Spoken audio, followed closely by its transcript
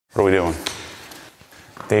What are we doing?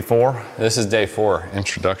 Day 4? This is day 4,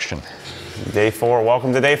 introduction. Day 4,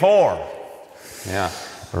 welcome to day 4. Yeah.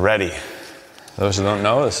 We're ready. Those who don't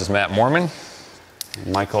know, this is Matt Mormon.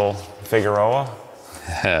 Michael Figueroa.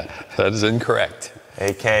 That is incorrect.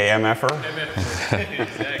 A.K.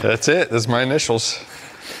 MFer. That's it, that's my initials.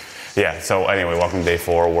 Yeah, so anyway, welcome to day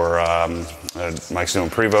 4. We're, Mike's doing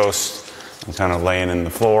Prevost. I'm kind of laying in the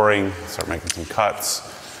flooring, start making some cuts.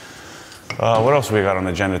 What else we got on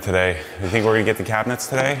the agenda today? You think we're gonna get the cabinets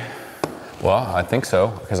today? Well, I think so,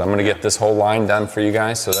 because I'm gonna get this whole line done for you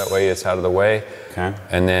guys, so that way it's out of the way. Okay.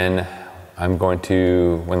 And then I'm going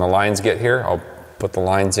to, when the lines get here, I'll put the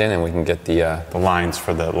lines in and we can get the lines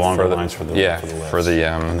for the longer lines for the lifts. for the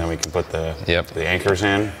and then we can put the the anchors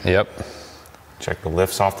in. Yep. Check the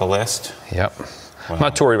lifts off the list. Yep. Wow. I'm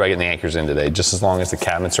not too worried about getting the anchors in today, just as long as the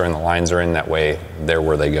cabinets are in, the lines are in, that way they're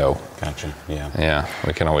where they go. Gotcha, yeah. Yeah,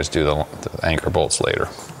 we can always do the anchor bolts later.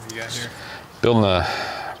 What do you got here? Building a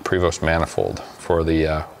Prevost manifold for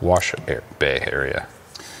the wash bay area.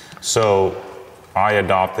 So I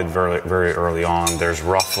adopted very, very early on, there's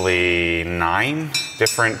roughly 9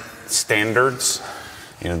 different standards.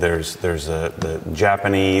 You know, there's the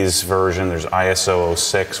Japanese version, there's ISO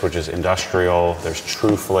 06, which is industrial, there's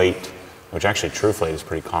TrueFlate, which actually TrueFlate is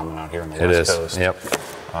pretty common out here on the West Coast. Yep.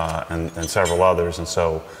 And several others. And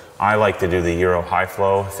so I like to do the Euro high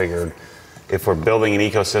flow. I figured if we're building an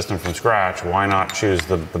ecosystem from scratch, why not choose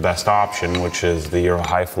the best option, which is the Euro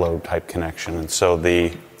high flow type connection. And so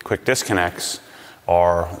the quick disconnects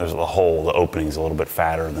there's a hole, the opening's a little bit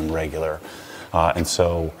fatter than regular. And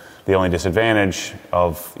so the only disadvantage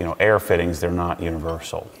of air fittings, they're not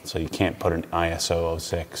universal. So you can't put an ISO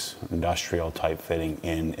 06 industrial type fitting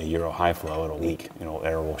in a Euro high flow, it'll leak,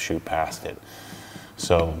 air will shoot past it.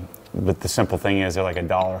 So, but the simple thing is they're like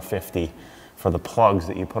 $1.50 for the plugs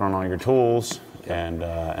that you put on all your tools,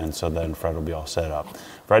 and so then Fred will be all set up.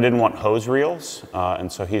 Fred didn't want hose reels, and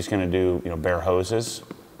so he's gonna do bare hoses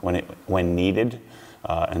when needed.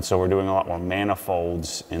 And so we're doing a lot more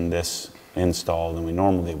manifolds in this install than we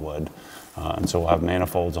normally would. And so we'll have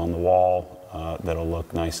manifolds on the wall that'll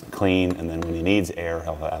look nice and clean, and then when he needs air,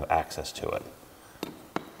 he'll have access to it.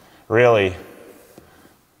 Really,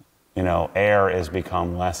 air has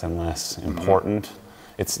become less and less important.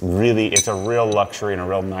 It's a real luxury and a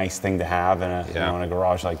real nice thing to have in a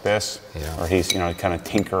garage like this, or he's kind of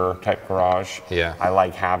tinker type garage. Yeah. I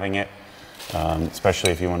like having it,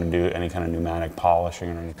 especially if you want to do any kind of pneumatic polishing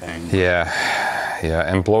or anything. Yeah,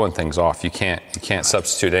 and blowing things off. You can't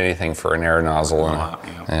substitute anything for an air nozzle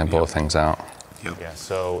and blow things out. Yep. Yeah,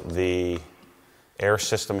 so the air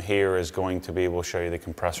system here is going to be, we'll show you the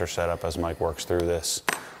compressor setup as Mike works through this,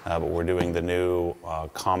 but we're doing the new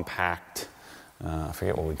compact, I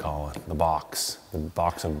forget what we call it, the box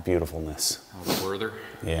of beautifulness. Oh, the Werther?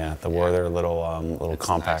 Yeah, the Werther little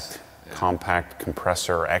compact. Nice. Compact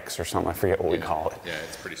compressor X or something, I forget what we call it. Yeah,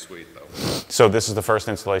 it's pretty sweet though. So this is the first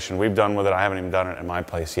installation we've done with it. I haven't even done it at my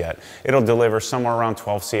place yet. It'll deliver somewhere around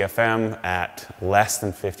 12 CFM at less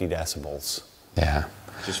than 50 decibels. Yeah.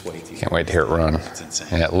 Just wait. Can't wait to hear it run. It's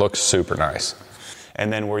insane. Yeah, it looks super nice.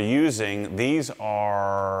 And then we're using, these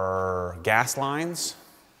are gas lines.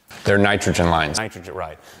 They're nitrogen lines. Nitrogen,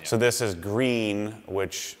 right. Yeah. So this is green,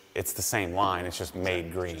 which it's the same line, it's just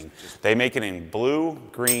made green. They make it in blue,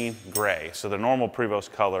 green, gray. So the normal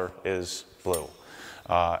Prevost color is blue.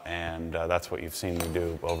 And that's what you've seen me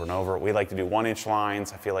do over and over. We like to do 1-inch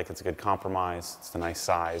lines. I feel like it's a good compromise. It's a nice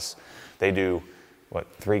size. They do, what,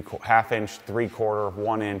 half-inch, 3/4,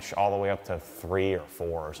 1-inch, all the way up to 3 or 4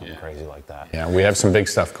 or something crazy like that. Yeah, we have some big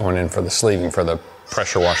stuff going in for the sleeving for the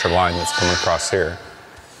pressure washer line that's coming across here.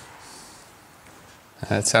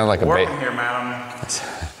 That sounded like a baby. Working here, madam.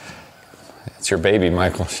 It's your baby,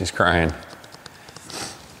 Michael. She's crying.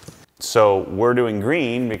 So we're doing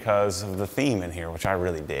green because of the theme in here, which I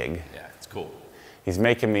really dig. Yeah, it's cool. He's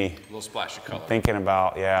making me A little splash of color. thinking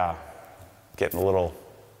about, getting a little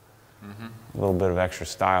bit of extra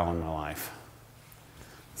style in my life.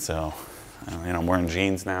 So, I'm wearing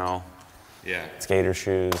jeans now. Yeah. Skater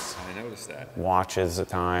shoes. I noticed that. Watches at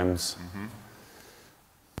times.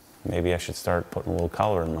 Maybe I should start putting a little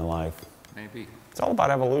color in my life. Maybe. It's all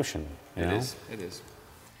about evolution. You know? It is.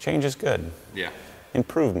 Change is good. Yeah.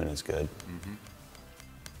 Improvement is good.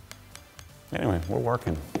 Anyway, we're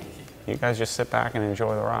working. You guys just sit back and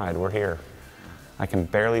enjoy the ride. We're here. I can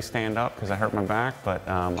barely stand up because I hurt my back, but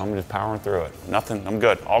I'm just powering through it. Nothing, I'm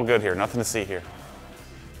good. All good here. Nothing to see here.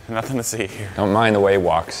 Nothing to see here. Don't mind the way he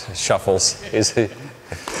walks, shuffles.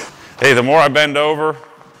 Hey, the more I bend over,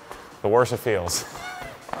 the worse it feels.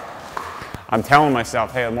 I'm telling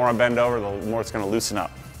myself, hey, the more I bend over, the more it's going to loosen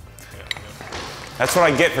up. That's what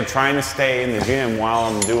I get for trying to stay in the gym while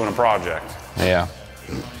I'm doing a project. Yeah.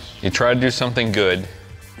 You try to do something good,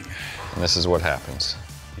 and this is what happens.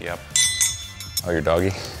 Yep. Oh, your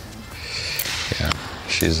doggy? Yeah.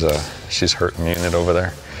 She's hurting the unit over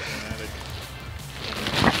there.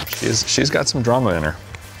 She's got some drama in her.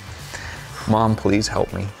 Mom, please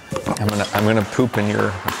help me. I'm gonna poop in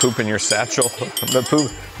your satchel. I'm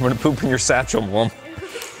gonna poop in your satchel, Mom.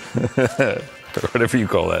 Whatever you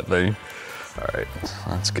call that thing. All right,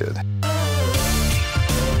 that's good.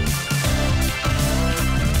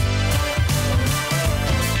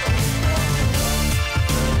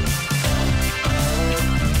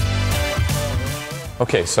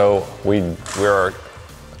 Okay, so we are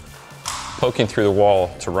poking through the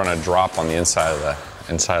wall to run a drop on the inside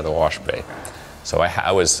of the wash bay. So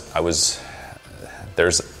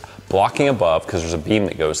there's blocking above because there's a beam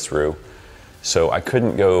that goes through. So I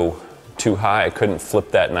couldn't go too high. I couldn't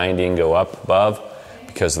flip that 90 and go up above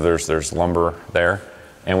because there's lumber there.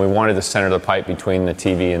 And we wanted to center the pipe between the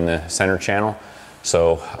TV and the center channel.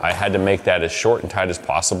 So I had to make that as short and tight as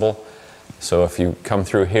possible. So if you come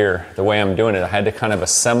through here, the way I'm doing it, I had to kind of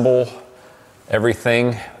assemble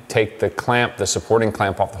everything, take the clamp, the supporting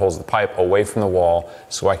clamp off the holes of the pipe away from the wall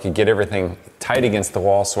so I could get everything tight against the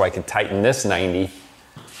wall so I could tighten this 90.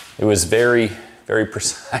 It was very, very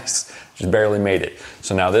precise, just barely made it.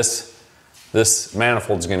 So now this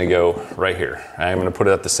manifold is gonna go right here. I'm gonna put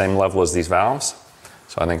it at the same level as these valves.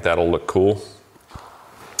 So I think that'll look cool.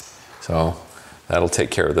 So that'll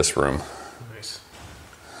take care of this room. Nice.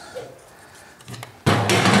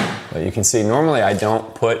 But you can see, normally I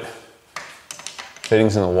don't put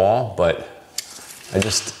fittings in the wall, but I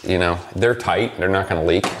just, you know, they're tight, they're not gonna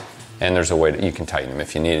leak, and there's a way that you can tighten them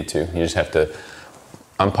if you needed to. You just have to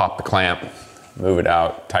unpop the clamp, move it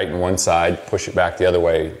out, tighten one side, push it back the other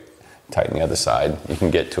way, tighten the other side. You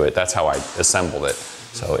can get to it. That's how I assembled it.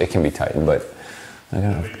 So it can be tightened, but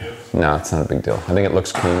no, it's not a big deal. I think it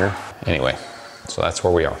looks cleaner. Anyway, so that's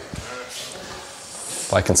where we are.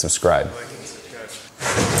 Like and subscribe.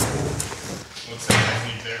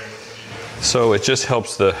 So it just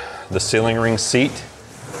helps the ceiling ring seat.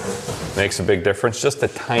 Makes a big difference, just a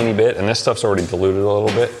tiny bit, and this stuff's already diluted a little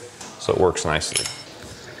bit, so it works nicely.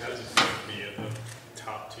 How does it feel to be a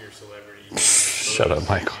top tier celebrity? Shut up,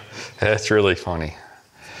 Michael. That's really funny.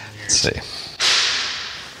 Let's see.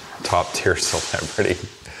 Top tier celebrity.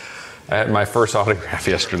 I had my first autograph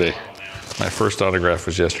yesterday. My first autograph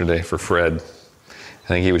was yesterday for Fred. I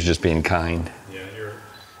think he was just being kind. Yeah, you're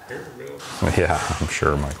real. Yeah, I'm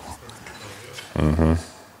sure, Michael. Mm-hmm.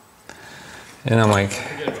 And I'm like,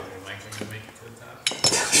 Forget about me, Mike. I'm gonna make it to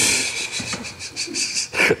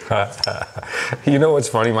the top. you know what's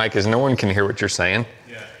funny, Mike, is no one can hear what you're saying.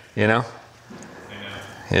 Yeah. You know? I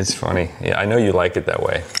know. It's funny. Yeah, I know you like it that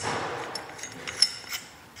way.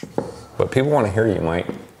 But people want to hear you, Mike.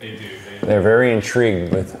 They do. They're very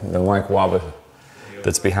intrigued with the Mike Waba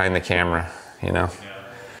that's behind the camera, you know?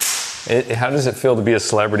 Yeah. How does it feel to be a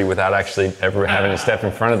celebrity without actually ever having to step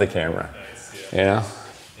in front of the camera? Nice, You know?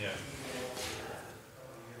 Yeah.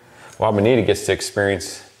 Wabanita gets to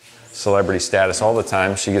experience celebrity status all the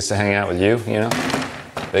time. She gets to hang out with you, you know?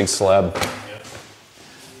 Big celeb.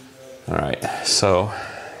 All right,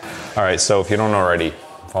 so if you don't already,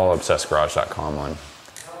 follow obsessedgarage.com on,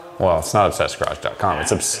 well, it's not obsessedgarage.com,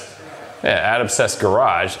 it's at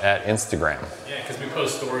obsessedgarage at Instagram. Yeah, because we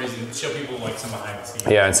post stories and show people like some behind the scenes.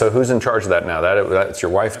 Yeah, and so who's in charge of that now? That's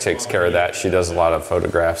your wife takes care of that. She does a lot of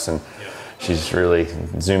photographs, and she's really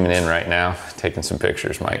zooming in right now, taking some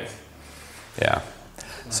pictures, Mike. Yeah,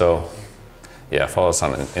 so yeah, follow us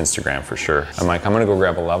on Instagram for sure. I'm Mike, I'm gonna go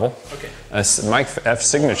grab a level. Okay. Mike F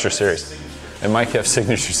Signature Series. And Mike F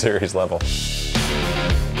Signature Series level.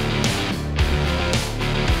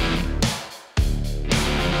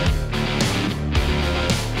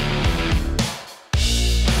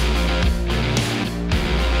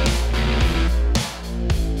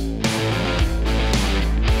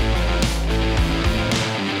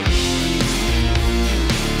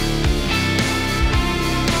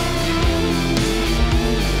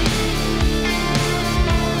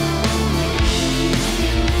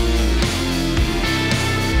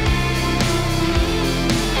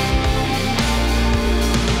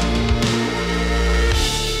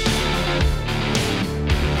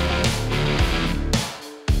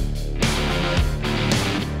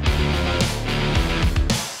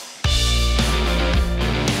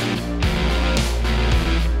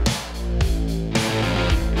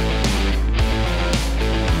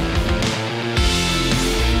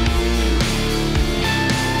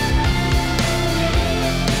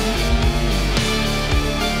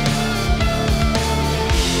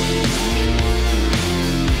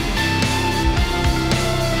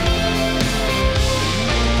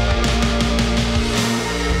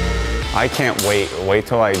 I can't wait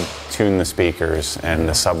till I tune the speakers and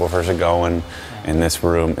the subwoofers are going and this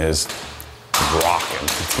room is rocking.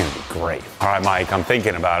 It's gonna be great. All right, Mike, I'm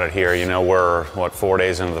thinking about it here. You know, we're, what, 4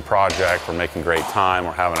 days into the project. We're making great time.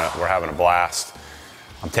 We're having a blast.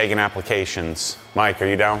 I'm taking applications. Mike, are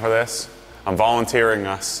you down for this? I'm volunteering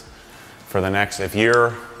us for the next, if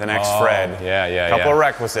you're the next Fred. Couple of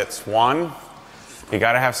requisites. One, you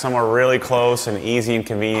gotta have somewhere really close and easy and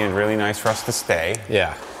convenient, really nice for us to stay.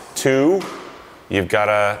 Yeah. Two, you've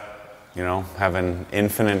gotta, you know, have an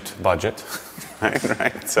infinite budget. right?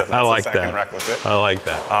 So that's I like the second that. requisite. I like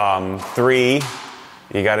that. Three,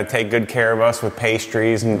 you got to take good care of us with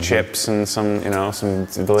pastries and chips and some, you know, some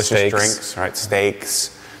delicious Steaks. drinks, right?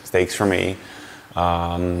 Steaks for me.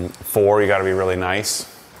 Four, you got to be really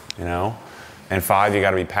nice, you know. And five, you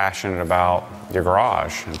got to be passionate about your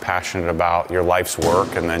garage and passionate about your life's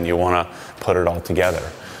work, and then you want to put it all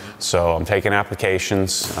together. So I'm taking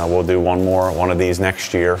applications. We'll do one of these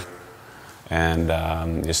next year. And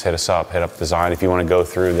just hit us up, hit up design. If you want to go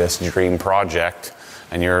through this dream project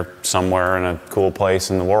and you're somewhere in a cool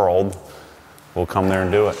place in the world, we'll come there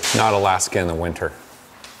and do it. Not Alaska in the winter.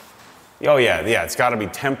 Oh yeah, it's got to be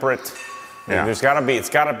temperate. Yeah. It's got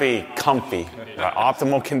to be comfy,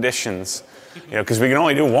 optimal conditions. You know, because we can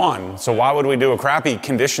only do one. So why would we do a crappy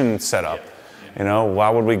condition setup? You know, why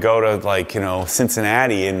would we go to, like, you know,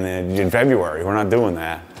 Cincinnati in February? We're not doing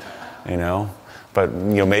that. You know. But,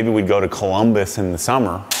 you know, maybe we'd go to Columbus in the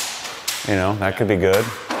summer. You know, that could be good.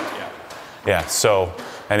 Yeah, so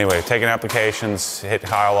anyway, taking applications, hit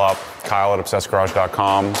Kyle up,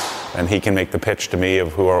 Kyle@obsessedgarage.com, and he can make the pitch to me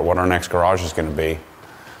of what our next garage is going to be.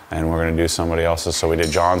 And we're going to do somebody else's. So we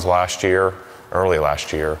did John's last year, early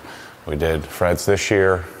last year. We did Fred's this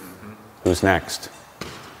year. Who's next?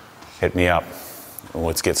 Hit me up.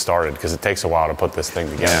 Let's get started, because it takes a while to put this thing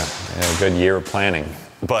together. Yeah, a good year of planning.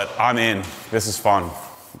 But I'm in. This is fun.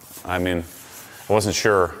 I'm in. I wasn't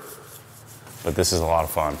sure, but this is a lot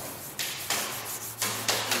of fun.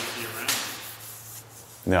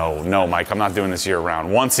 No, Mike, I'm not doing this year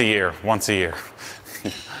round. Once a year.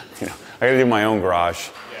 You know, I gotta do my own garage.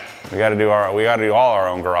 We gotta do all our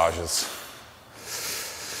own garages.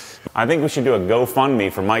 I think we should do a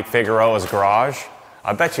GoFundMe for Mike Figueroa's garage.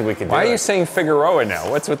 I bet you we could do it. Why are you saying Figueroa now?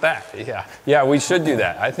 What's with that? Yeah, we should do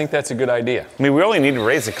that. I think that's a good idea. I mean, we only need to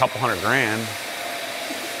raise a couple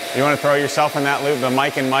 $100,000. You want to throw yourself in that loop, the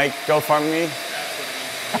Mike and Mike GoFundMe?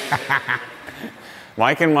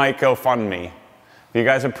 Mike and Mike GoFundMe. If you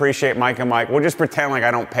guys appreciate Mike and Mike, we'll just pretend like I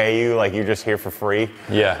don't pay you, like you're just here for free.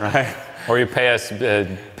 Yeah. Right? Or you pay us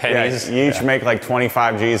pennies. Yeah, you each make like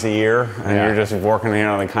 25 G's a year, and you're just working here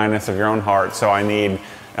on the kindness of your own heart. So I need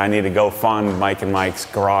to go fund Mike and Mike's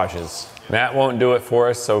garages. Matt won't do it for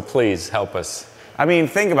us, so please help us. I mean,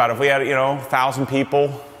 think about it. If we had, 1,000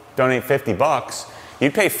 people donate $50,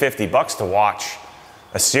 you'd pay $50 to watch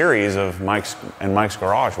a series of Mike's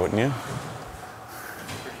garage, wouldn't you?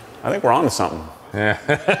 I think we're on to something. Yeah.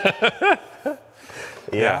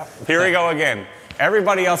 Here we go again.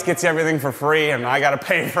 Everybody else gets everything for free, and I got to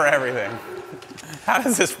pay for everything. How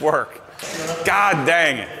does this work? God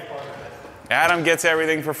dang it. Adam gets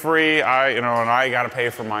everything for free, and I got to pay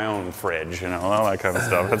for my own fridge, all that kind of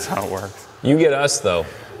stuff. That's how it works. You get us, though.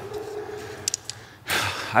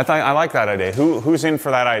 I like that idea. Who's in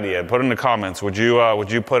for that idea? Put in the comments. Would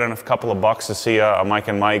you put in a couple of bucks to see a Mike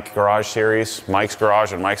and Mike garage series, Mike's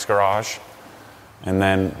garage and Mike's garage, and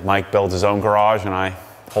then Mike builds his own garage and I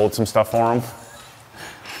hold some stuff for him?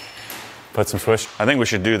 Put some Swiss. I think we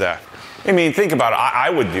should do that. I mean, think about it. I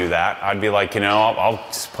would do that. I'd be like, I'll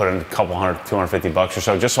just put in a couple $100, $250 or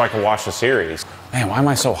so just so I can watch the series. Man, why am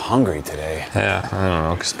I so hungry today? Yeah, I don't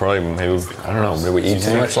know, because probably did we eat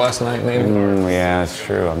too much last night maybe? Yeah, that's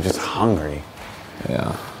true. I'm just hungry.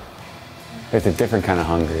 Yeah. It's a different kind of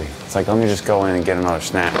hungry. It's like, let me just go in and get another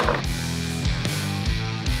snack.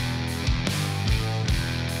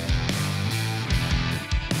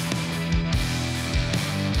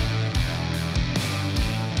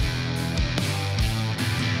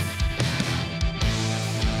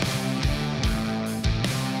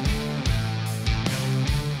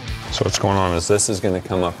 So what's going on is this is going to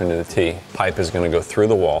come up into the T. Pipe is going to go through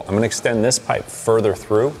the wall. I'm going to extend this pipe further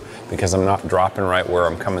through because I'm not dropping right where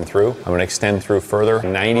I'm coming through. I'm going to extend through further,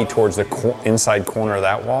 90 towards the inside corner of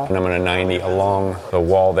that wall, and I'm going to 90 along the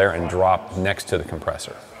wall there and drop next to the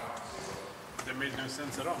compressor. That made no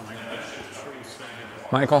sense at all,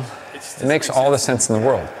 Michael, it makes all the sense in the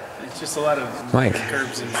world. It's just a lot of Mike.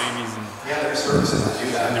 curves and 90s,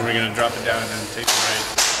 and then we're going to drop it down and then take it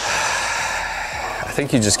right. I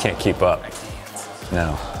think you just can't keep up.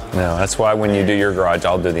 No, that's why when you do your garage,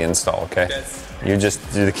 I'll do the install, okay? You just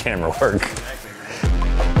do the camera work.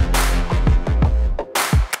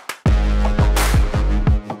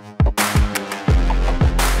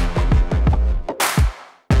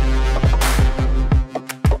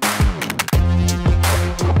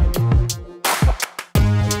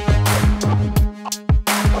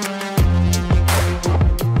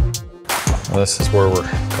 This is where we're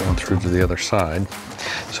going through to the other side.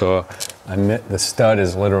 So the stud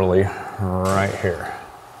is literally right here.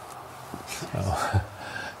 So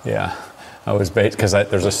yeah, I was based because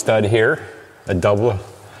there's a stud here, a double,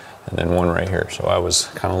 and then one right here. So I was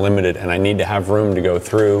kind of limited, and I need to have room to go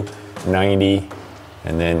through 90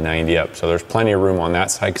 and then 90 up. So there's plenty of room on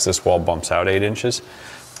that side because this wall bumps out 8 inches.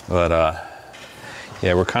 But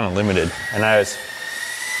yeah, we're kind of limited. And I was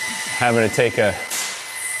having to take an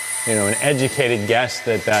educated guess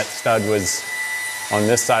that that stud was on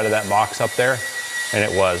this side of that box up there, and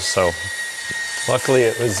it was. So luckily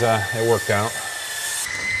it worked out.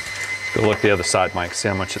 Go look the other side, Mike, see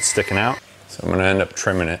how much it's sticking out. So I'm gonna end up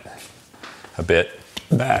trimming it a bit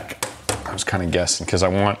back. I was kind of guessing because I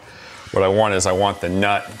want the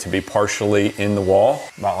nut to be partially in the wall,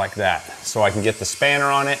 about like that. So I can get the spanner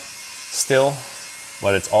on it still,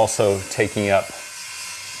 but it's also taking up,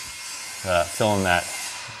 filling that,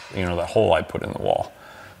 that hole I put in the wall.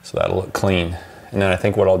 So that'll look clean. And then I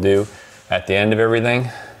think what I'll do at the end of everything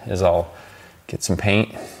is I'll get some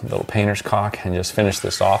paint, a little painter's caulk, and just finish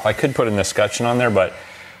this off. I could put an escutcheon on there, but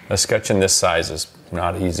a escutcheon this size is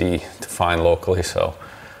not easy to find locally, so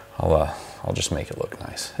I'll just make it look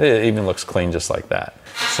nice. It even looks clean just like that.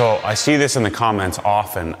 So I see this in the comments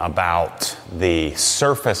often about the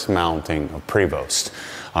surface mounting of Prevost.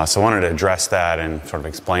 So I wanted to address that and sort of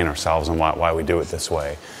explain ourselves and why we do it this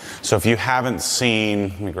way. So if you haven't seen,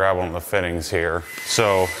 let me grab one of the fittings here.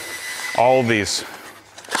 So all of these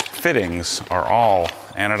fittings are all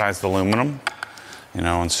anodized aluminum,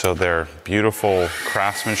 and so they're beautiful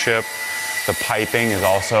craftsmanship. The piping is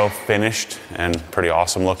also finished and pretty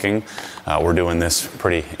awesome looking. We're doing this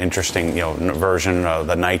pretty interesting, version of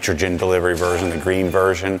the nitrogen delivery version, the green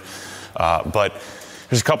version. But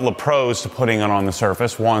there's a couple of pros to putting it on the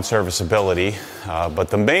surface. One, serviceability, but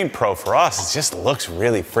the main pro for us is just looks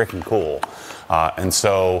really freaking cool. And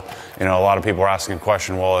so, a lot of people are asking the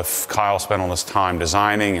question, well, if Kyle spent all this time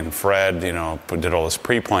designing and Fred, did all this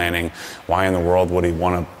pre-planning, why in the world would he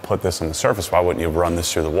want to put this on the surface? Why wouldn't you run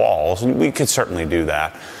this through the walls? And we could certainly do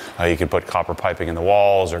that. You could put copper piping in the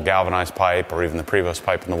walls or galvanized pipe or even the Prevost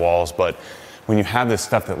pipe in the walls. But when you have this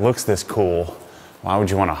stuff that looks this cool, why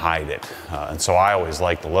would you want to hide it? And so I always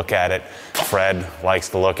like to look at it. Fred likes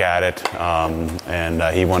to look at it, and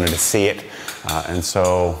he wanted to see it. And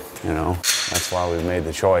so, that's why we made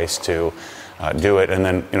the choice to do it. And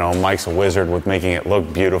then, Mike's a wizard with making it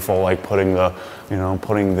look beautiful, like putting the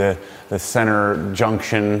center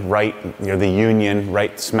junction right, the union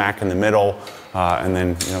right smack in the middle, and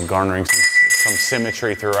then, garnering some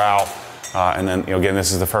symmetry throughout. And then, again,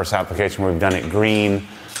 this is the first application where we've done it green.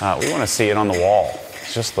 We want to see it on the wall.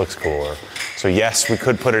 It just looks cooler. So yes, we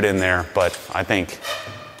could put it in there, but I think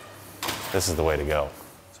this is the way to go.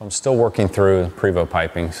 So I'm still working through Prevost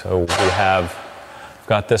piping. So we have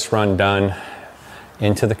got this run done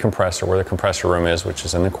into the compressor, where the compressor room is, which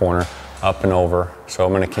is in the corner, up and over. So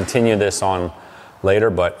I'm going to continue this on later,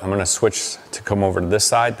 but I'm going to switch to come over to this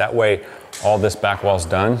side. That way, all this back wall's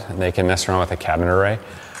done, and they can mess around with a cabinet array.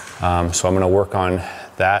 So I'm going to work on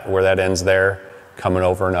that, where that ends there, coming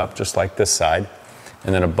over and up just like this side.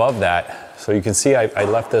 And then above that, so you can see I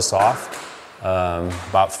left this off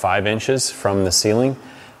about 5 inches from the ceiling,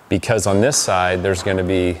 because on this side there's going to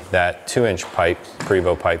be that 2-inch pipe,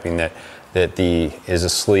 Prevost piping, that is a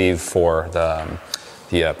sleeve for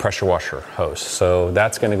the pressure washer hose. So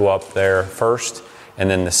that's going to go up there first, and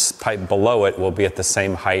then this pipe below it will be at the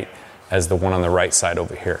same height as the one on the right side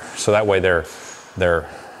over here. So that way they're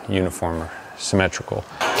uniform or symmetrical.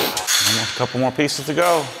 Almost a couple more pieces to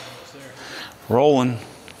go. Rolling.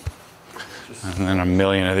 And then a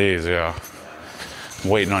million of these, yeah. I'm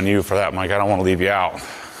waiting on you for that, Mike. I don't want to leave you out.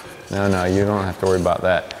 No, you don't have to worry about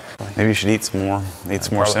that. Maybe you should eat some more. Eat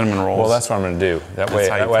some more cinnamon rolls. Well, that's what I'm going to do. That way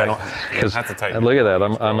I don't have to tighten. Look at that.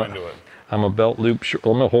 I'm a belt loop.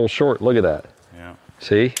 I'm a hole short. Look at that. Yeah.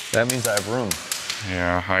 See? That means I have room.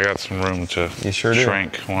 Yeah, I got some room to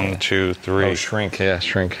shrink. 1, 2, 3. Oh, shrink. Yeah,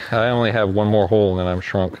 shrink. I only have one more hole and then I'm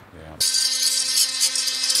shrunk. Yeah.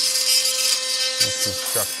 That's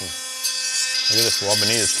construction. Look at this.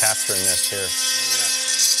 Wabonita's capturing this here.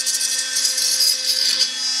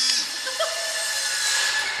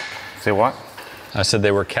 Say what? I said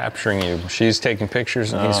they were capturing you. She's taking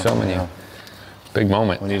pictures and he's filming you. Big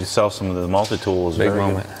moment. We need to sell some of the multi-tools. Big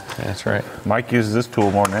moment. That's right. Mike uses this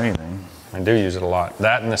tool more than anything. I do use it a lot.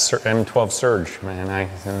 That and the M12 Surge, man.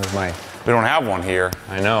 That is my. We don't have one here.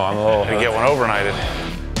 I know. I'm a little. I get one overnighted.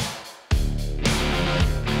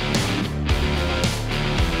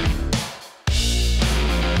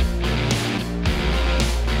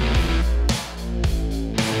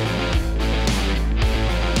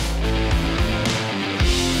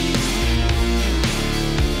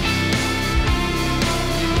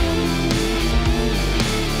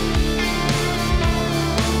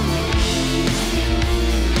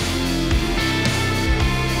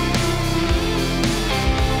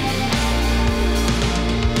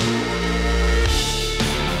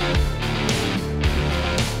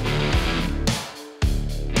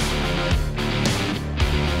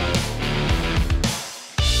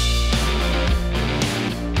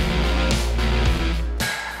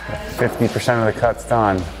 %50 of the cut's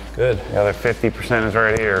done. Good. The other 50% is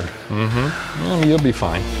right here. Mm-hmm. Well, you'll be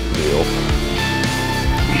fine. Deal.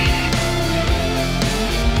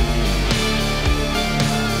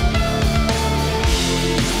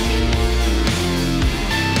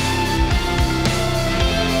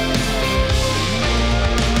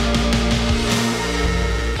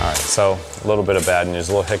 All right, so a little bit of bad news,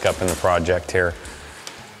 a little hiccup in the project here.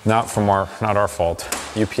 Not our fault.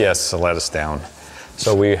 UPS let us down.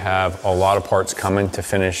 So we have a lot of parts coming to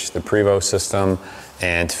finish the Prevost system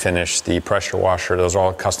and to finish the pressure washer. Those are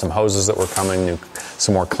all custom hoses that were coming,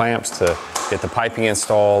 some more clamps to get the piping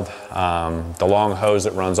installed, the long hose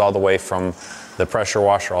that runs all the way from the pressure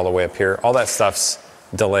washer all the way up here. All that stuff's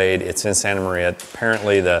delayed. It's in Santa Maria.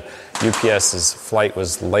 Apparently the UPS's flight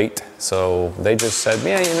was late, so they just said,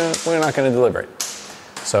 yeah, you know, we're not going to deliver it.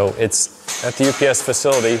 So it's at the UPS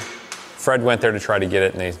facility. Fred went there to try to get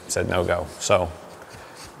it, and they said no go. So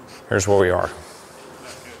here's where we are.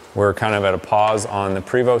 We're kind of at a pause on the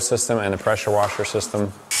Prevost system and the pressure washer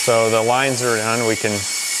system. So the lines are done.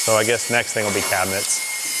 So I guess next thing will be cabinets.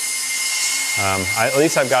 At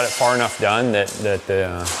least I've got it far enough done that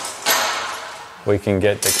we can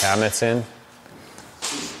get the cabinets in.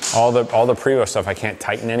 All the Prevost stuff, I can't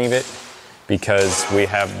tighten any of it because we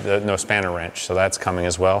have no spanner wrench, so that's coming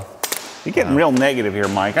as well. You're getting real negative here,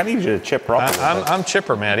 Mike. I need you to chipper up a little bit. I'm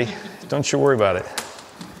chipper, Matty. Don't you worry about it.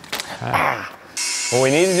 What we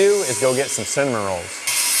need to do is go get some cinnamon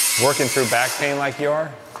rolls. Working through back pain like you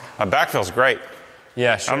are. My back feels great.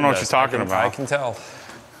 Yeah, sure. I don't know what you're talking about. I can tell.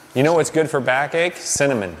 You know what's good for backache?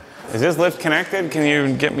 Cinnamon. Is this lift connected? Can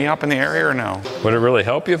you get me up in the area or no? Would it really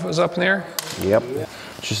help you if it was up in the air? Yep.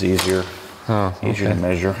 It's just easier. Oh, easier to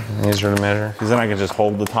measure. Easier to measure. Because then I can just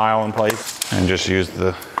hold the tile in place and just use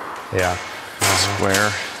the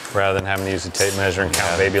square. Rather than having to use a tape measure and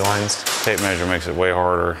count baby lines. Tape measure makes it way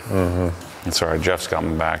harder. And sorry, Jeff's got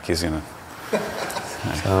me back. He's gonna.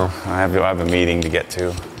 So I have a meeting to get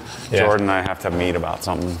to. Yeah. Jordan and I have to meet about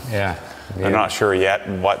something. Yeah. I'm not sure yet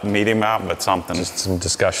what meeting about, but something. Just some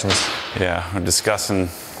discussions. Yeah, we're discussing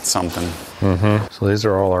something. So these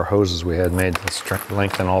are all our hoses we had made. Let's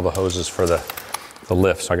lengthen all the hoses for the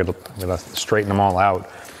lift. So I gotta straighten them all out.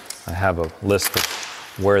 I have a list of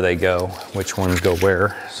where they go, which ones go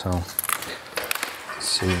where. So let's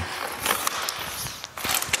see.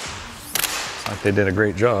 Looks like they did a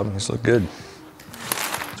great job. These look good.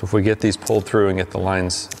 So if we get these pulled through and get the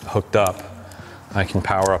lines hooked up, I can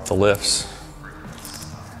power up the lifts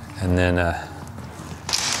and then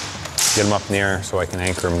get them up in the air so I can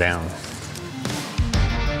anchor them down.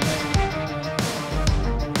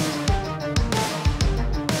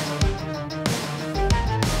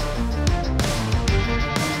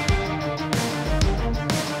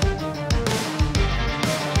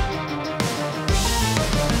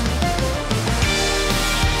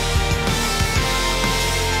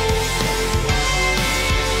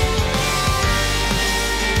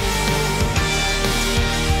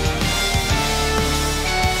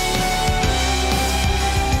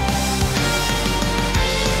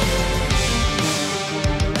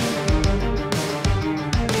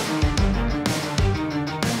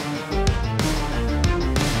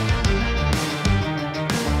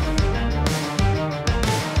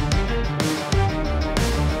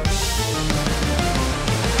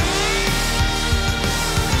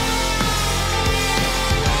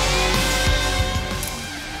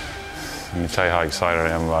 Let me tell you how excited I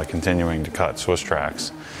am about continuing to cut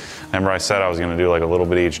Swisstrax. Remember I said I was going to do like a little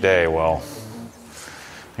bit each day? Well,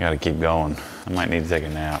 I got to keep going. I might need to take a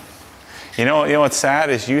nap. You know what's sad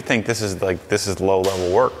is you think this is low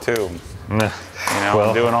level work too. Nah. You know,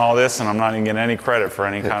 I'm doing all this and I'm not even getting any credit for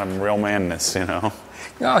any kind of real manness, you know.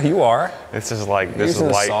 Oh, you are. This is like, this Using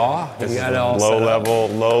is a like, saw? this You is got it all low set up.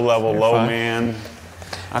 level, low fine. man.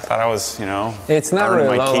 I thought I was, you know. It's not earning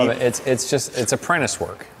really my low. keep. It's apprentice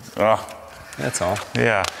work. Oh, That's all.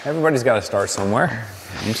 yeah. Everybody's got to start somewhere.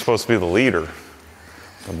 I'm supposed to be the leader,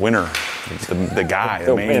 the winner, the guy,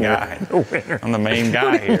 the main winner. guy. The winner. I'm the main guy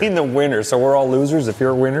What do you here. mean the winner? So we're all losers if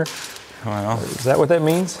you're a winner? Well, Is that what that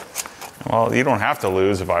means? well, you don't have to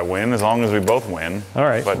lose if I win, as long as we both win. All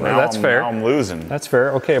right, But well, now, that's fair. Now I'm losing. That's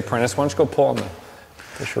fair. Okay, apprentice, why don't you go pull on the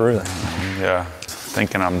fisheroo then? Yeah,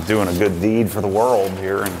 thinking I'm doing a good deed for the world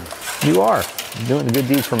here, and You are. You're doing a good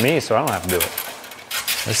deed for me, so I don't have to do it.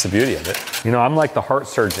 That's the beauty of it. You know, I'm like the heart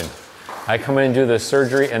surgeon. I come in and do the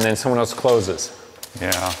surgery, and then someone else closes.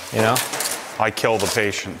 yeah, You know? I kill the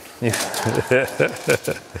patient.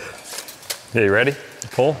 Yeah, you ready?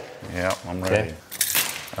 Pull? Yeah, I'm ready. Okay.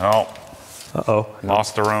 Oh, Uh-oh.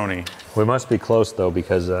 lost the Roni. We must be close, though,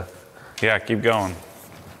 because... Yeah, keep going.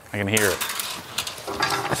 I can hear it.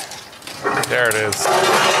 There it is.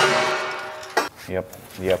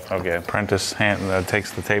 Yep, okay. Apprentice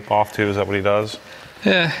takes the tape off too, is that what he does?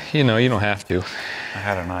 yeah, you know, you don't have to. I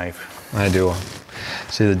had a knife. I do.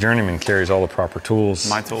 See, the journeyman carries all the proper tools.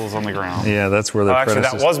 My tool's on the ground. Yeah, that's where the Oh, actually, that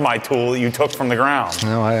apprentices... was my tool that you took from the ground.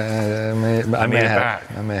 No, I may need it have.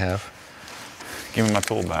 back. I may have. Give me my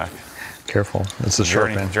tool back. Careful. It's a sharp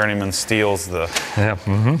end. Journeyman steals the Yeah,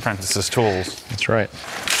 apprentice's tools. that's right.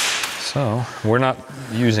 So, we're not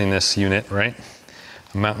using this unit, right?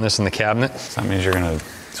 I'm mounting this in the cabinet. That means you're gonna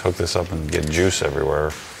hook this up and get juice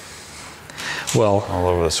everywhere. Well, All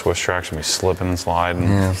over the Swisstrax and be slipping and sliding.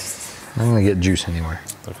 yeah, I'm gonna get juice anywhere.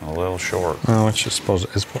 Looking a little short. No, it's just supposed.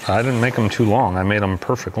 I didn't make them too long. I made them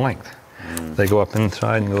perfect length. They go up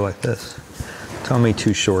inside and go like this. Tell me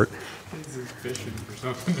too short. He's fishing for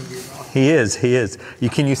something to be off. He is.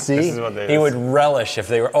 Can you see? This is what they He do. would relish if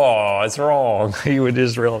they were. Oh, it's wrong. He would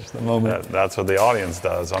just relish the moment. That's what the audience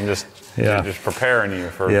does. I'm just, Yeah. just preparing you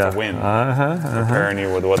for Yeah. to win. Uh-huh. Preparing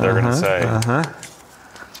you with what they're gonna say.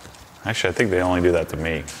 Actually, I think they only do that to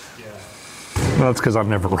me. Well, that's because I'm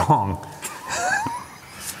never wrong.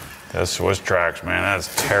 That Swisstrax, man, that's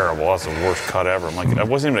terrible. That's the worst cut ever. I'm like, that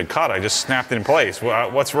wasn't even a cut. I just snapped it in place.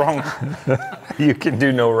 What's wrong? You can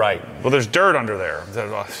do no right. Well, there's dirt under there.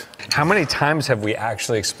 How many times have we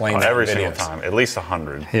actually explained that Every in single videos? time, at least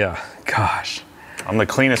 100. Yeah. Gosh. I'm the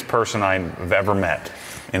cleanest person I've ever met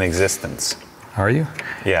in existence. Are you?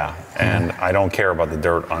 Yeah, and I don't care about the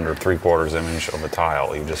dirt under 3/4 inch of a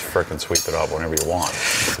tile. You just frickin' sweep it up whenever you want.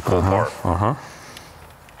 It's the cool part.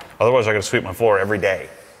 Otherwise, I gotta sweep my floor every day.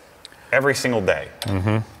 Every single day.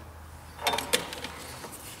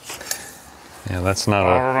 Yeah, that's not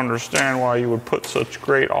I a. don't understand why you would put such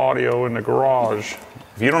great audio in the garage.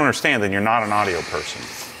 If you don't understand, then you're not an audio person.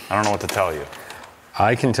 I don't know what to tell you.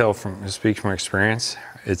 I can tell speak from experience.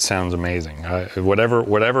 It sounds amazing.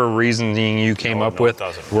 Whatever reasoning you came up no, it with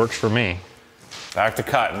doesn't. works for me. Back to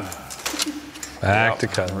cutting. Back Yep, to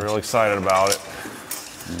cutting. I'm real excited about it.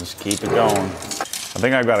 And just keep it going. I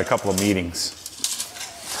think I've got a couple of meetings.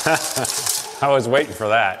 I was waiting for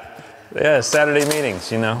that. Yeah, Saturday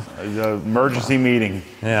meetings, you know. Emergency meeting.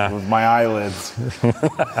 Yeah. With my eyelids.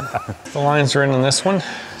 The lines are in on this one.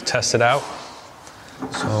 Test it out.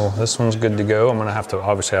 So this one's good to go. I'm gonna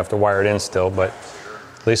obviously have to wire it in still, but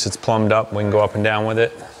at least it's plumbed up. We can go up and down with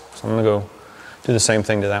it. So I'm gonna go do the same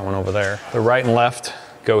thing to that one over there. The right and left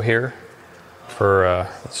go here for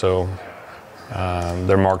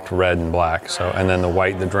they're marked red and black. So, and then the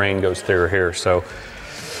white, the drain goes through here. So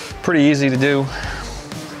pretty easy to do.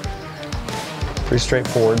 Pretty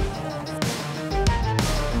straightforward.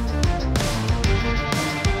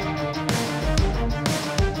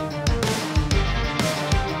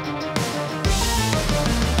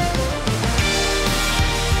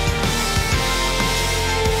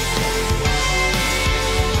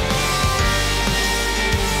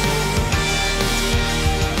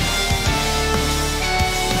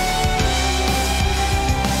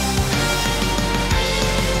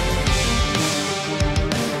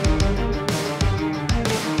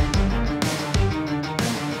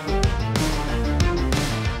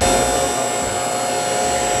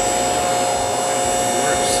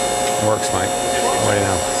 Works, Mike. What do you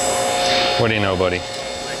know? What do you know, buddy? I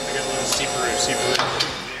got a little see-through.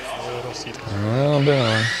 A little see-through. A little bit of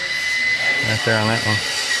one. Right there on that one.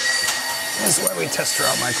 This is why we test her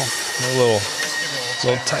out, Michael. A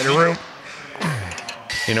little tighter room.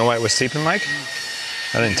 You know why it was seeping, Mike?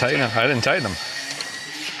 I didn't tighten them.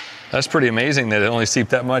 That's pretty amazing that it only seeped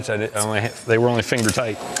that much. They were only finger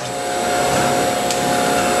tight.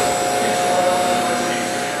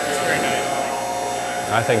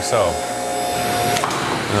 I think so.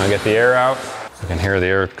 I'm gonna get the air out. can hear the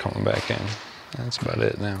air coming back in. That's about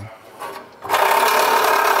it now.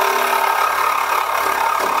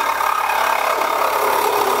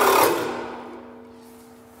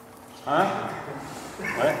 Huh?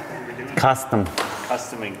 What?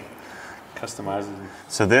 Customizing.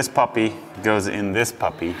 So this puppy goes in this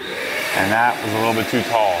puppy, and that was a little bit too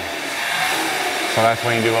tall. So that's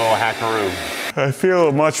when you do a little hackaroo. I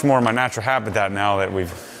feel much more in my natural habitat now that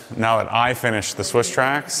I finished the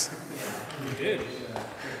Swisstrax. You did?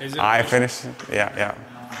 I finished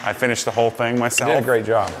the whole thing myself. You did a great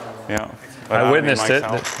job. Yeah. I witnessed it.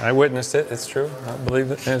 I witnessed it. It's true. I believe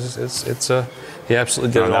it. He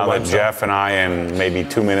absolutely did it all now by that himself. Jeff and I and maybe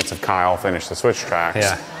 2 minutes of Kyle finished the Swisstrax.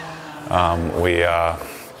 Yeah.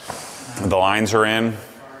 The lines are in,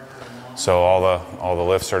 so all the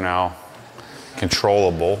lifts are now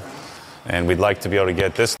controllable, and we'd like to be able to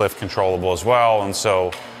get this lift controllable as well. And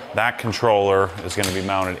so that controller is going to be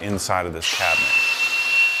mounted inside of this cabinet.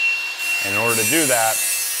 And in order to do that,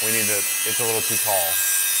 it's a little too tall.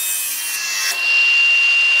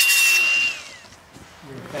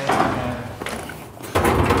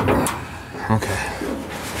 Okay.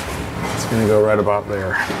 It's going to go right about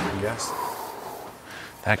there, I guess.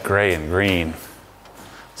 That gray and green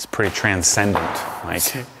is pretty transcendent, Mike.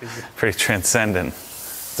 Pretty transcendent.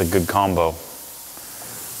 It's a good combo.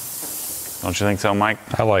 Don't you think so, Mike?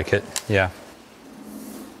 I like it, yeah.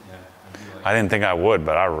 I didn't think I would,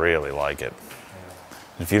 but I really like it.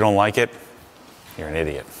 If you don't like it, you're an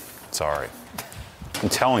idiot. Sorry. I'm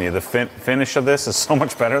telling you, the finish of this is so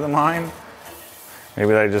much better than mine.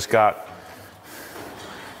 Maybe I just got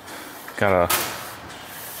a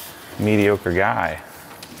mediocre guy.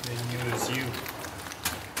 Maybe it was you.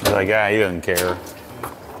 He's like, yeah, he doesn't care.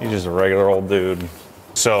 He's just a regular old dude.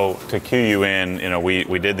 So to cue you in,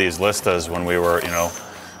 we did these listas when we were,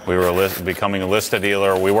 becoming a lista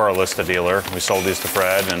dealer. We were a lista dealer. We sold these to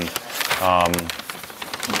Fred, and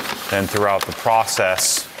then throughout the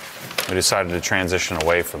process, we decided to transition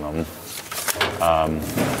away from them.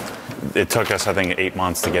 It took us, I think, 8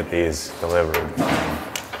 months to get these delivered.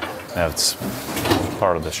 That's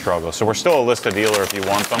part of the struggle. So we're still a lista dealer if you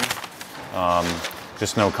want them.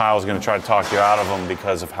 Just know Kyle's going to try to talk you out of them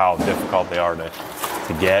because of how difficult they are to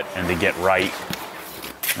get and to get right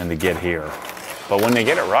and to get here. But when they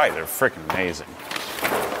get it right, they're freaking amazing.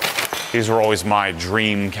 These were always my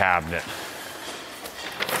dream cabinet.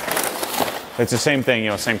 It's the same thing,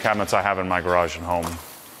 same cabinets I have in my garage and home.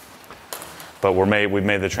 But we've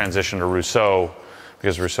made the transition to Rousseau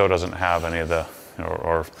because Rousseau doesn't have any of the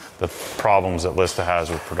or the problems that Lista has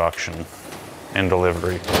with production and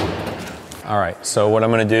delivery. All right, so what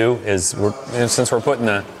I'm going to do is, since we're putting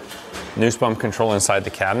the noose pump control inside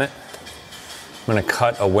the cabinet, I'm going to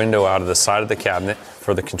cut a window out of the side of the cabinet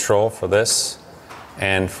for the control for this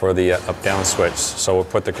and for the up-down switch. So we'll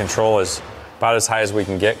put the control about as high as we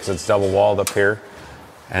can get because it's double walled up here,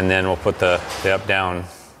 and then we'll put the up-down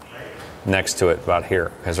next to it about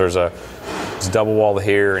here because it's double walled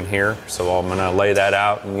here and here. So I'm going to lay that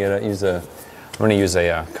out and I'm going to use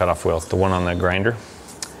a cutoff wheel, the one on the grinder,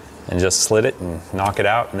 and just slit it and knock it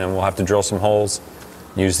out, and then we'll have to drill some holes,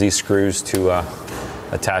 use these screws to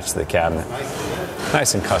attach to the cabinet.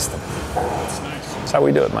 Nice and custom. That's how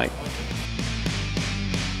we do it, Mike.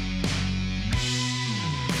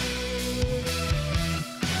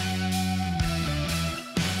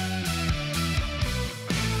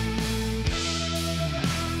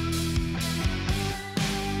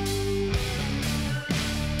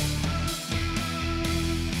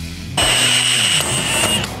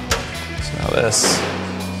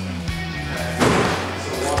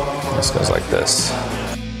 This goes like this.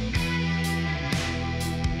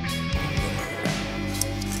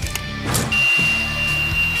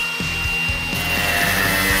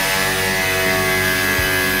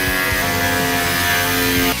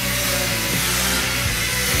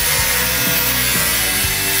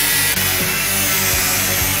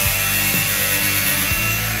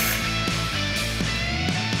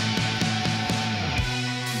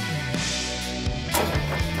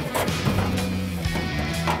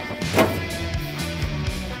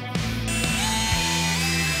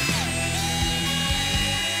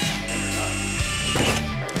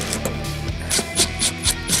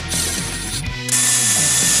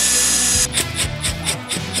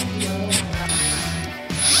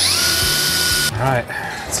 All right,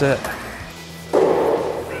 that's it.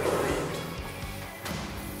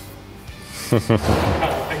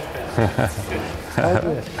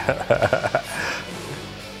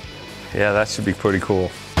 Yeah, that should be pretty cool.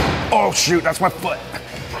 Oh shoot, that's my foot.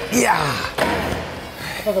 Yeah.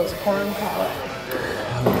 I thought that was a corn pallet.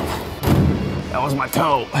 That was my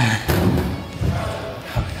toe.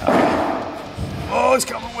 Oh, it's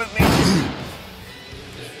coming with me.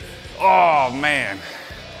 Oh, man.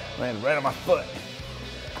 Landed right on my foot.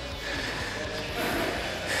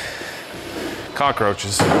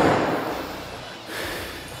 Cockroaches.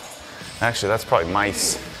 Actually, that's probably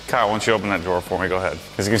mice. Kyle, why don't you open that door for me? Go ahead.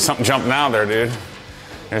 There's something jumping out there, dude.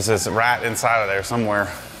 There's this rat inside of there somewhere.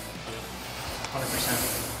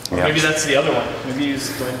 100%. Or Yeah. maybe that's the other one. Maybe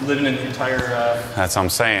he's like living in the entire. That's what I'm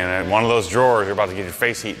saying. One of those drawers, you're about to get your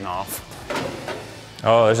face eaten off.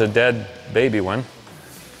 Oh, there's a dead baby one.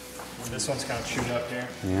 This one's kind of chewed up here.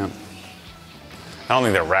 Yeah. I don't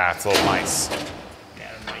think they're rats, little mice. Yeah,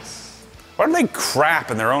 they're nice. Why do they crap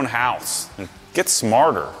in their own house? Get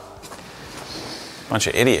smarter. Bunch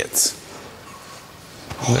of idiots.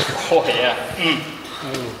 Oh yeah.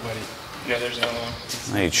 Oh, buddy. Yeah, there's another one.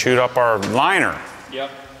 They chewed up our liner. Yep.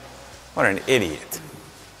 What an idiot.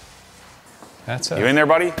 That's You in there,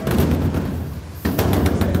 buddy?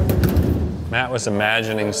 Matt was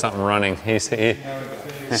imagining something running.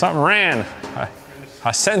 Something ran.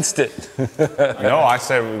 I sensed it. No, I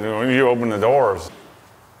said when you open the doors,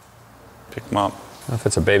 pick them up. I don't know if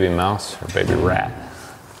it's a baby mouse or baby rat.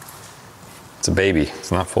 It's a baby.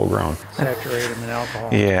 It's not full grown. Saturate them in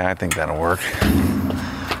alcohol. Yeah, I think that'll work.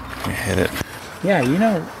 You hit it. Yeah, you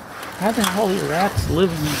know, how the hell do rats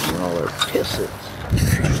live in all their pisses?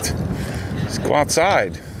 Let's go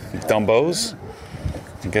outside, dumbos.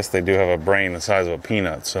 I guess they do have a brain the size of a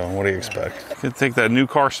peanut, so what do you expect? You could take that new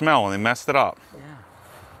car smell and they messed it up. Yeah.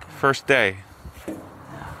 First day.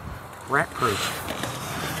 Rat proof.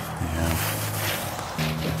 Yeah.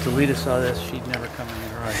 If Delita saw this, she'd never come in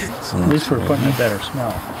here. Right. At least we're putting a better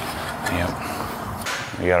smell. Yep.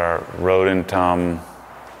 We got our rodent, I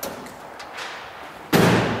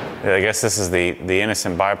guess this is the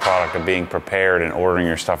innocent byproduct of being prepared and ordering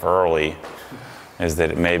your stuff early, is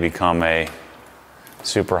that it may become a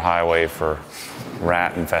super highway for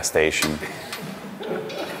rat infestation.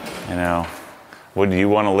 You know, would you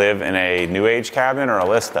want to live in a New Age cabinet or a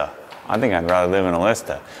Lista? I think I'd rather live in a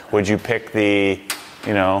Lista. Would you pick the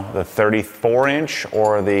 34-inch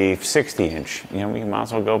or the 60-inch? You know, you might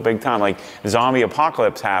as well go big time. Like, zombie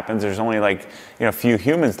apocalypse happens, there's only a few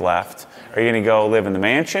humans left. Are you going to go live in the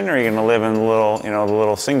mansion, or are you going to live in the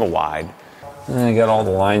little single wide? And I got all the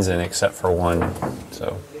lines in except for one.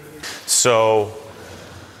 So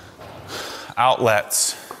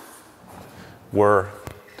outlets were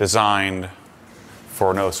designed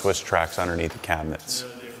for no Swisstrax underneath the cabinets.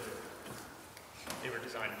 They were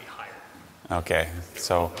designed to be higher. Okay,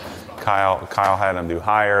 so Kyle had them do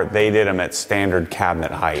higher. They did them at standard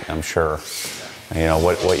cabinet height, I'm sure. You know,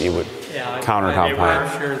 what you would countertop height.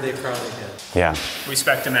 I'm sure they probably did. Yeah. We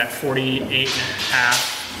spec'd them at 48 and a half,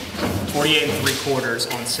 48 and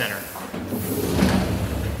 3/4 on center.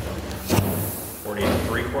 48 and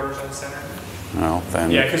 3/4 on center? Well,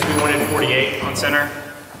 then. Yeah, because we wanted 48 on center.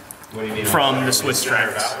 What do you mean? From the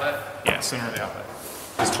Swisstrax. Outlet? Yeah, center of the outlet.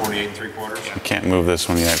 It's 48 and 3/4. I can't move this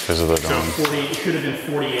one yet because of the So dome. 48, it could have been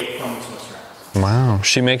 48 from the Swisstrax. Wow.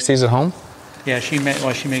 She makes these at home? Yeah, she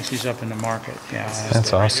makes these up in the market. Yeah,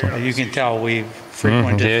 That's awesome. You can tell we've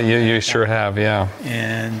frequented. Yeah, you sure have, yeah.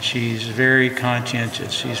 And she's very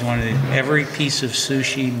conscientious. She's one of every piece of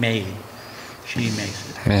sushi made, she makes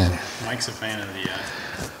it. Man. Mike's a fan of the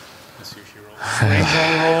sushi roll.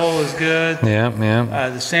 Rainbow roll is good. Yeah.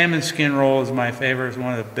 The salmon skin roll is my favorite. It's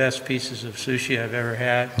one of the best pieces of sushi I've ever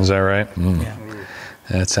had. Is that right? Yeah.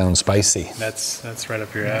 That sounds spicy. That's right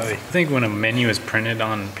up your alley. I think when a menu is printed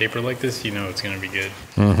on paper like this, you know it's going to be good.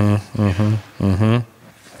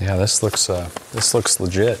 Yeah, this looks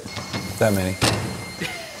legit. That many.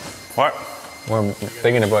 What? Well, I'm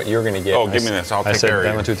thinking about you're going to get. Oh, give me this. I'll I take care of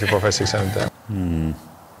said you. 1, 2, 3, 4, 5, 6, 7,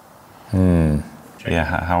 10. Yeah,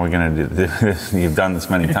 how are we going to do this? You've done this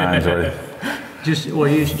many times already.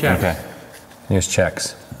 Use checks. Okay. Here's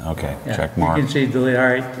checks. Okay, Yeah. check mark. You can see delete. All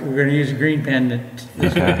right, we're going to use a green pen.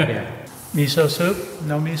 Okay. Yeah. Miso soup?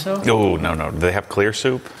 No miso? Oh, no. Do they have clear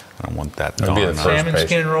soup? I don't want that. That'd be gone the now. first. Salmon page.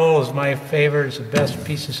 skin roll is my favorite. It's the best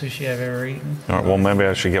piece of sushi I've ever eaten. All right, well, maybe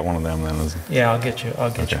I should get one of them then. Yeah, I'll get you one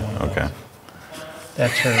of Okay. those.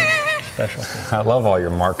 That's her specialty. I love all your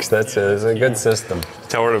marks. It's a good system.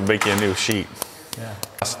 Tell her to make you a new sheet. Yeah.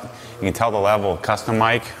 You can tell the level of custom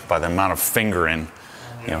mic by the amount of fingering.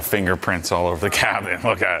 You know, fingerprints all over the cabinet.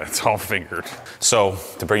 Look at it, it's all fingered. So,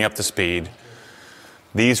 to bring you up to speed,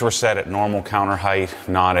 these were set at normal counter height,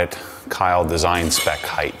 not at Kyle design spec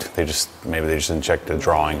height. Maybe they just didn't check the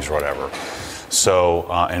drawings or whatever. So,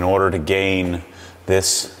 in order to gain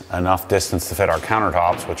this enough distance to fit our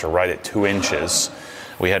countertops, which are right at 2 inches,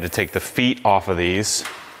 we had to take the feet off of this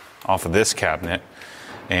cabinet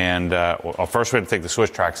And well, first we had to take the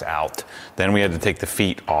Swisstrax out. Then we had to take the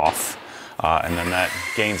feet off. And then that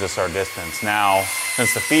gains us our distance. Now,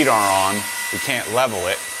 since the feet aren't on, we can't level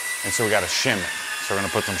it. And so we got to shim it. So we're going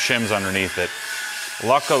to put some shims underneath it.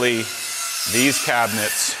 Luckily, these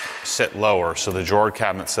cabinets sit lower. So the drawer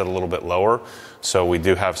cabinets sit a little bit lower. So we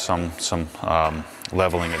do have some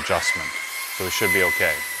leveling adjustment. So we should be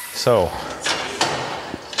okay. So,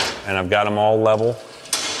 and I've got them all level.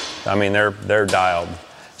 I mean, they're dialed.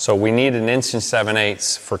 So we need 1 7/8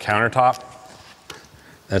 inches for countertop.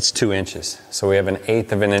 That's 2 inches. So we have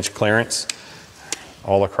 1/8 of an inch clearance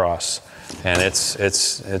all across. And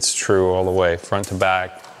it's true all the way, front to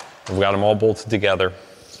back. We've got them all bolted together.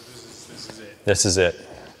 So this is it. This is it.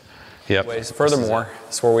 Yep. Furthermore,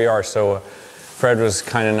 that's where we are. So Fred was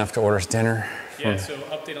kind enough to order us dinner. Yeah, so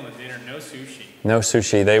update on the dinner, no sushi. No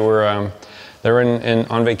sushi. They were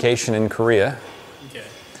on vacation in Korea. Okay.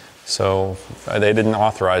 So they didn't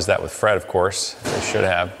authorize that with Fred, of course. They should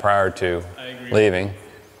have prior to leaving.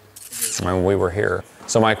 When we were here.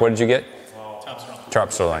 So Mike, what did you get?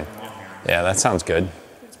 Chop sirloin. Yeah, that sounds good.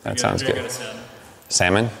 That sounds good.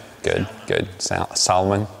 Salmon? Good, good.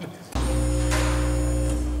 Salmon?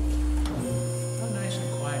 Nice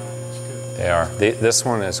and quiet. It's good. They are. This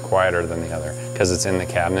one is quieter than the other because it's in the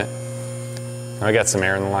cabinet. I got some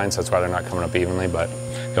air in the line, so that's why they're not coming up evenly, but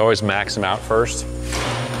you always max them out first,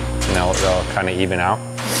 and they'll kind of even out.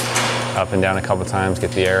 Up and down a couple times,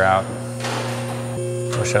 get the air out.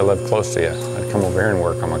 Wish I lived close to you. I'd come over here and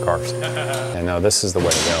work on my cars. And no, this is the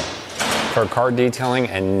way to go. For car detailing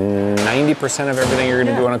and 90% of everything you're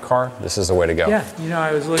going to do on a car, this is the way to go. Yeah, you know,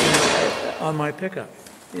 I was looking on my pickup,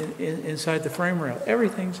 inside the frame rail.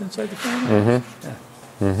 Everything's inside the frame rail. Mm-hmm. Yeah.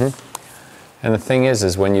 Mm-hmm. And the thing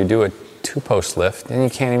is when you do a 2-post lift, then you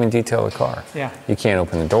can't even detail the car. Yeah. You can't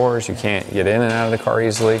open the doors. You can't get in and out of the car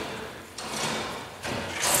easily.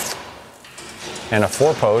 And a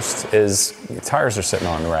 4-post is, the tires are sitting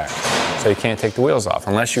on the rack. So you can't take the wheels off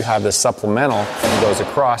unless you have this supplemental that goes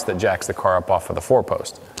across that jacks the car up off of the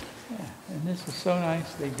 4-post. Yeah, and this is so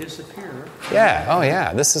nice, they disappear. Yeah, oh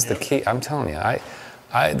yeah, this is the key. I'm telling you,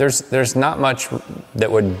 there's not much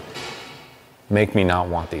that would make me not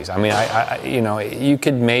want these. I mean, you know, you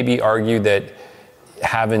could maybe argue that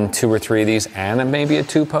having 2 or 3 of these and maybe a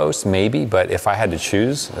 2-post, maybe, but if I had to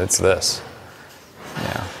choose, it's this.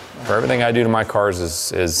 Yeah. For everything I do to my cars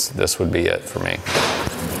is this would be it for me.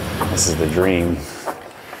 This is the dream.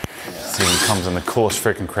 This even comes in the coolest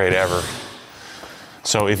freaking crate ever.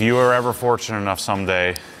 So if you are ever fortunate enough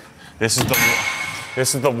someday, this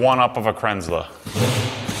is the one-up of a Kranzle.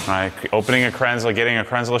 Right? Opening a Kranzle, getting a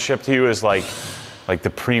Kranzle shipped to you is like the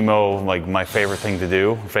primo, like my favorite thing to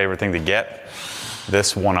do, favorite thing to get.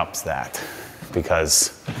 This one-ups that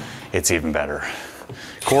because it's even better.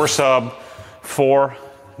 Core sub, 4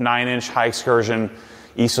 9-inch high excursion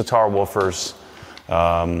Isotar woofers.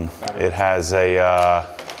 It has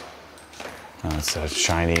it's a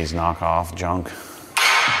Chinese knockoff junk.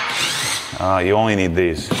 You only need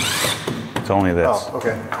these. It's only this. Oh,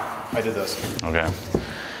 okay. I did this. Okay.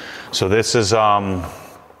 So this is, I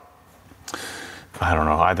don't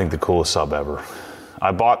know, I think the coolest sub ever.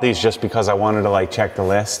 I bought these just because I wanted to like check it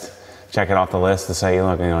off the list to say,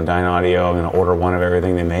 look, you know, Dynaudio, I'm gonna order one of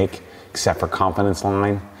everything they make, except for Confidence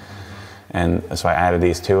line. And so I added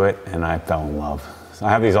these to it and I fell in love. So I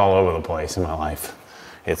have these all over the place in my life.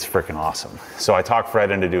 It's freaking awesome. So I talked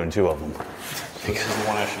Fred into doing 2 of them. This is the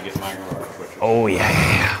one I should get my garage switcher. Oh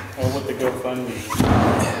yeah. Or with the GoFundMe.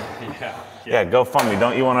 Yeah, GoFundMe.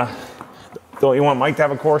 Don't you want Mike to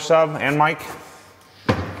have a core sub and Mike?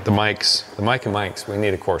 The Mike and Mikes, we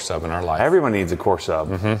need a core sub in our life. Everyone needs a core sub.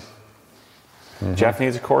 Mm-hmm. Mm-hmm. Jeff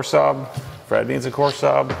needs a core sub. Fred needs a core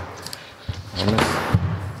sub.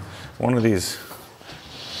 One of these.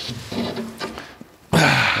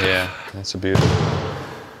 Yeah, that's a beauty.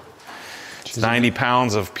 It's 90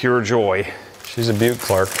 pounds of pure joy. She's a beaut,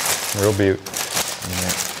 Clark. Real beaut.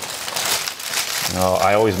 Yeah. No,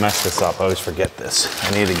 I always mess this up. I always forget this. I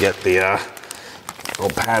need to get the little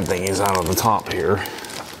pad thingies out of the top here.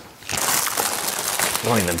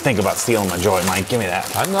 Don't even think about stealing my joy, Mike. Give me that.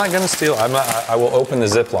 I'm not going to steal. I will open the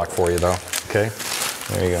Ziploc for you, though. Okay?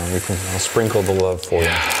 There you go. I'll sprinkle the love for you.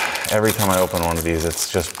 Every time I open one of these,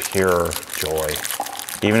 it's just pure joy.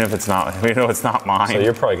 Even if it's not, it's not mine. So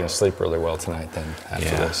you're probably going to sleep really well tonight then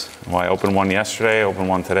after this. Well, I opened one yesterday, opened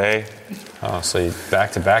one today. Oh, so you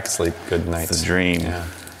back-to-back sleep good nights. It's a dream. Yeah.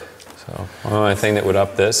 So the only thing that would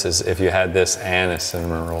up this is if you had this and a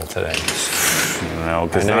cinnamon roll today. No,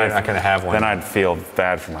 because you're not going to have one. Then I'd feel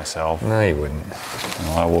bad for myself. No, you wouldn't.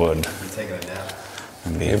 No, I would. I'm taking a nap.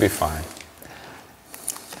 You'd be fine.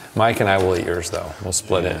 Mike and I will eat yours though. We'll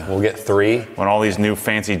split it. We'll get 3. When all these new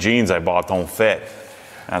fancy jeans I bought don't fit,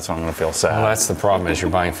 that's when I'm gonna feel sad. Well, that's the problem is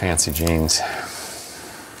you're buying fancy jeans.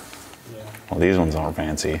 Well, these ones aren't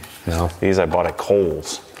fancy. No. These I bought at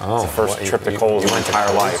Kohl's. Oh, it's the first trip to Kohl's in my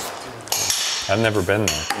entire life. I've never been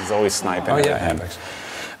there. He's always sniping. Oh yeah. everything.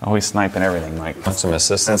 Always sniping everything, Mike. Want some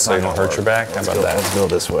assistance so you don't hurt your back? How about that? Let's go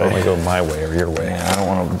this way. Why don't we go my way or your way? Yeah, I don't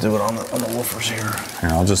want to do it on the woofers here. Here,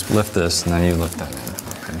 I'll just lift this and then you lift that in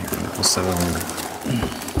here. We'll set it on.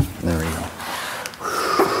 There we go.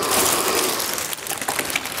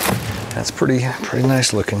 That's pretty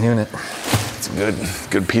nice looking unit. It's a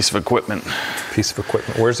good piece of equipment. Piece of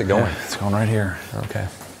equipment. Where's it going? It's going right here. Okay.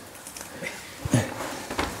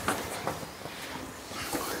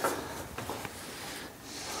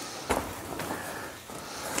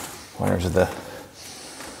 Where's the?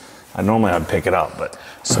 I'd pick it up, but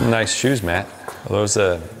Some nice shoes, Matt. Are those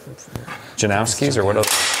Janowski's or what else?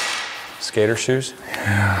 Skater shoes?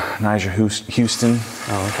 Nigel Houston.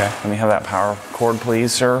 Oh, okay. Let me have that power cord,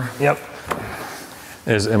 please, sir. Yep.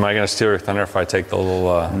 Am I going to steal your thunder if I take the little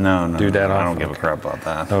No, doodad off? I don't give a crap about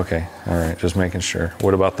that. Okay, all right, just making sure.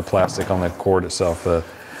 What about the plastic on the cord itself? The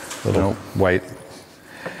little white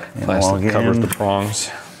plastic that covers the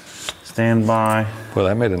prongs. Stand by. Well,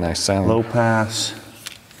 that made a nice sound. Low pass.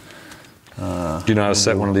 Do you know how to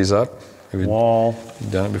set one of these up? Have you Wall.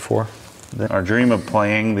 done it before? Our dream of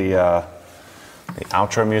playing the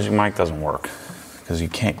outro music mic doesn't work because you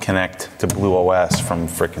can't connect to Blue OS from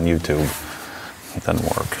frickin' YouTube. It doesn't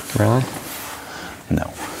work. Really? No.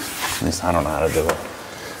 At least I don't know how to do it.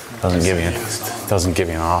 Doesn't give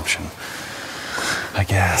you an option. I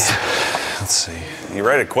guess. Let's see. You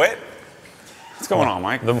ready to quit? What's going on,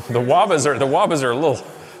 Mike? The Wabas are a little.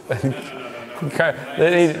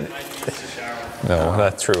 They need. No,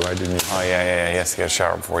 that's true. I didn't. Oh yeah. He has to get a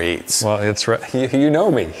shower before he eats. Well, it's right. You know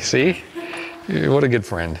me. See? What a good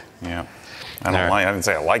friend. Yeah. I didn't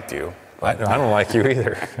say I liked you. I don't like you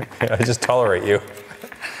either. I just tolerate you.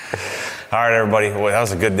 All right, everybody. Well, that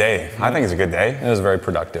was a good day. I think it's a good day. It was very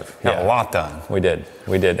productive. Got a lot done. We did.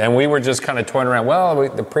 And we were just kind of toying around. Well,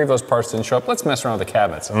 the Prevost parts didn't show up. Let's mess around with the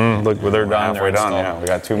cabinets. Look, they're done. Halfway done, yeah. We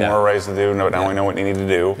got 2 more arrays to do. Now we know what you need to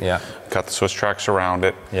do. Yeah. Cut the Swisstrax around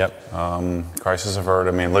it. Yep. Crisis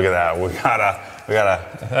averted. I mean, look at that. We got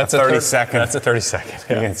a That's 30 second. That's a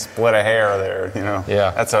 30-second. You can split a hair there, you know.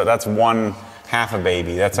 Yeah. That's one half a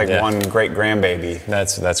baby. That's like one great grandbaby.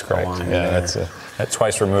 That's correct. That's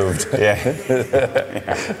twice removed. Yeah.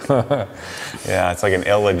 Yeah, it's like an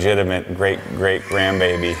illegitimate great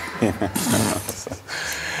grandbaby.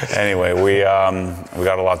 Anyway, we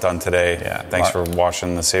got a lot done today. Yeah. Thanks for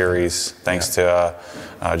watching the series. Thanks to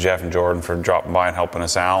Jeff and Jordan for dropping by and helping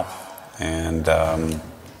us out. And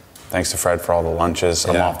thanks to Fred for all the lunches.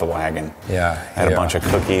 I'm off the wagon. Yeah. Had a bunch of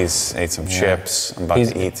cookies, ate some chips. I'm about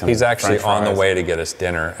to eat some He's actually French on the fries. way to get us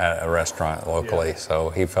dinner at a restaurant locally,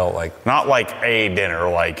 so he felt like Not like a dinner,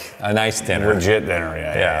 like a nice dinner. legit dinner.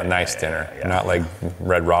 Yeah, a nice dinner. Not like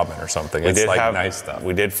Red Robin or something. It's like nice stuff.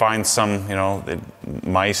 We did find some,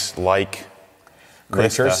 mice-like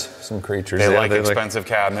Creatures, some creatures. They Yeah, like expensive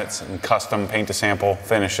cabinets and custom paint-to-sample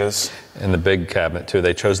finishes. And the big cabinet too.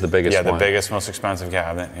 They chose the biggest one. Yeah, the biggest, most expensive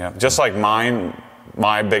cabinet. Yeah, just like mine.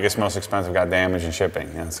 My biggest, most expensive got damaged in shipping.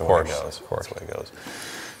 Yeah, that's the way it goes. Of course. That's the way it goes.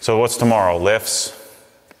 So what's tomorrow? Lifts.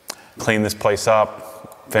 Clean this place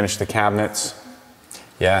up. Finish the cabinets.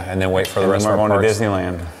 Yeah, and then wait for the rest of our our going to parts.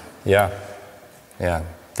 Disneyland. Yeah.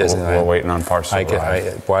 Disneyland. We're waiting on parts to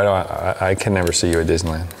arrive. I can never see you at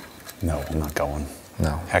Disneyland. No, I'm not going.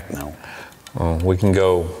 No. Heck no. Well, we can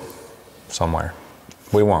go somewhere.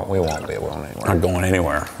 We won't be going anywhere. Not going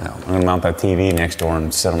anywhere. No. I'm gonna mount that TV next door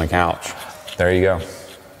and sit on the couch. There you go.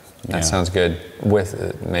 That Yeah. sounds good.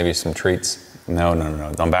 With maybe some treats. No.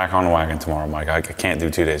 I'm back on the wagon tomorrow, Mike. I can't do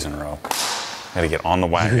 2 days in a row. Got to get on the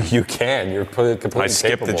wagon. You can. You're completely I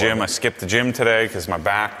skipped the capable gym. of I it. skipped the gym today because my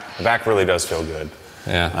back really does feel good.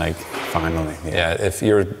 Yeah. Like finally. Yeah. If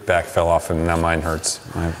your back fell off and now mine hurts.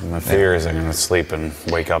 My fear is I'm gonna sleep and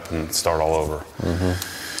wake up and start all over.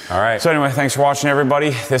 All right. So anyway, thanks for watching, everybody.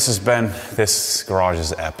 This garage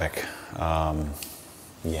is epic.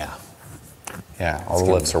 Yeah. Yeah. All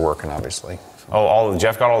the lifts are working, obviously. Oh,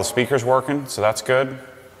 Jeff got all the speakers working, so that's good.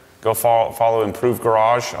 Go follow Improved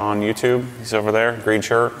Garage on YouTube. He's over there, green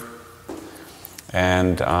shirt.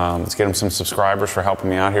 And let's get him some subscribers for helping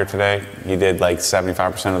me out here today. He did like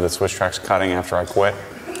 75% of the Swisstrax cutting after I quit.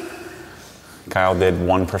 Kyle did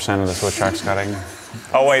 1% of the Swisstrax cutting.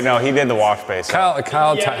 Oh wait, no, he did the wash base. Kyle.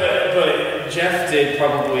 Yeah, but Jeff did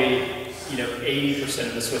probably you know, 80%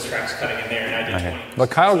 of the Swisstrax cutting in there, and I did 20. But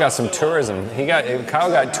Kyle got some tourism. Kyle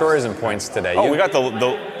got tourism points today. Oh, we got the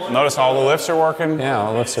notice all the lifts are working? Yeah,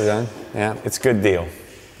 all the lifts are done. Yeah. It's a good deal.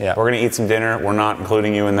 Yeah. We're going to eat some dinner. We're not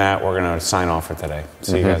including you in that. We're going to sign off for today.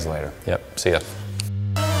 See you guys later. Yep. See ya.